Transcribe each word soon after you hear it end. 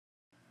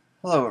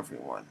Hello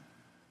everyone.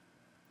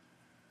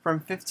 From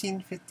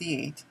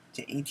 1558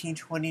 to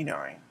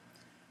 1829,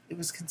 it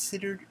was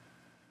considered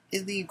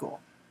illegal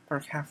for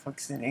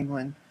Catholics in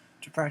England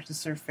to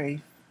practice their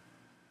faith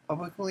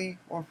publicly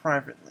or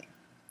privately.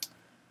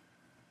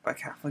 But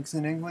Catholics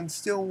in England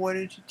still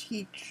wanted to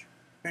teach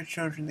their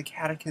children the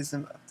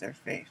Catechism of their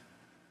faith.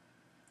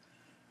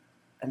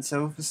 And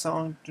so the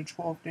song The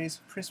 12 Days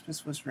of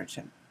Christmas was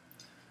written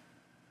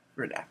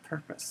for that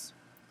purpose.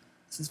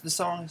 Since the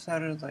song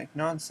sounded like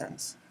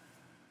nonsense,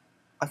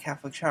 a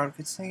Catholic child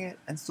could sing it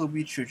and still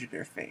be true to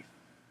their faith.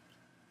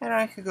 And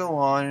I could go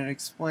on and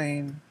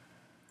explain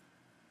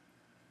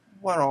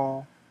what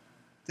all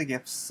the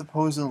gifts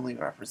supposedly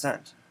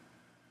represent.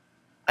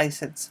 I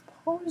said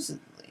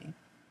supposedly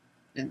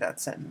in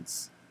that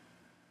sentence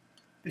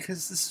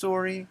because the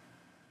story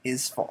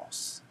is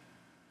false.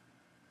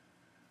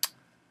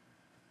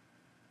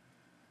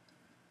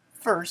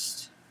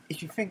 First,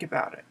 if you think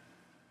about it,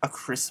 a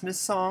Christmas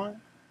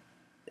song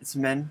it's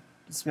meant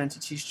to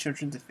teach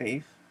children the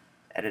faith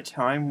at a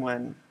time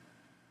when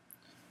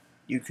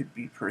you could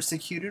be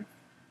persecuted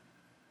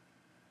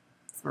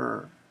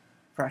for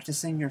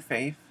practicing your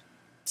faith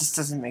just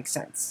doesn't make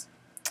sense.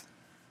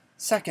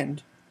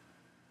 Second,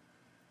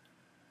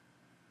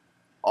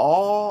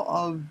 all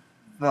of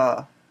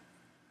the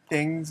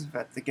things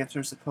that the gifts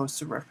are supposed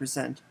to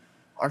represent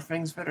are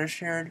things that are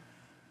shared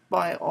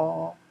by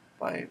all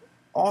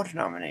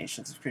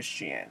denominations of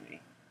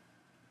Christianity.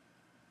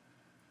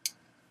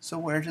 So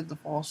where did the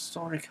false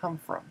story come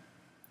from?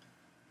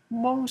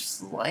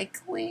 Most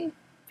likely,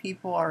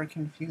 people are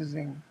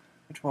confusing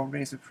the 12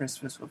 Days of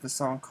Christmas with a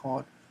song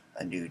called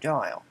A New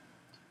Dial,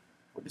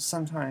 which is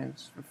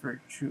sometimes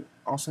referred to,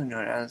 also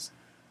known as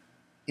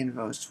In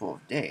Those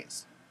 12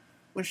 Days,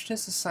 which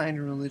does assign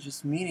a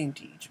religious meaning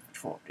to each of the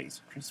 12 days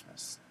of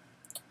Christmas.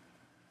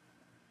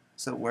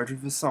 So where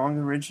did the song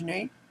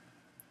originate?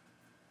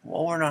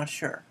 Well, we're not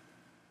sure,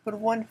 but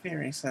one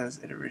theory says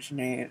it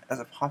originated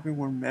as a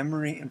popular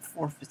memory and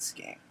forfeits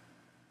game,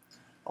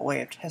 a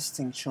way of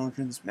testing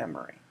children's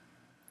memory.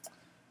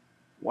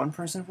 One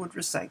person would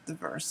recite the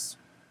verse,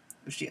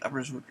 which the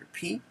others would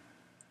repeat,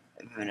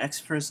 and the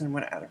next person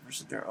would add a verse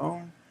of their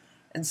own,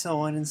 and so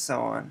on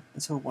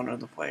until one of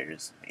the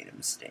players made a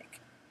mistake.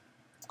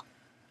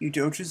 You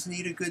don't just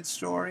need a good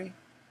story,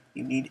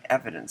 you need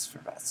evidence for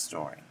that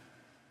story.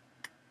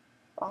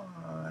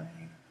 Bye.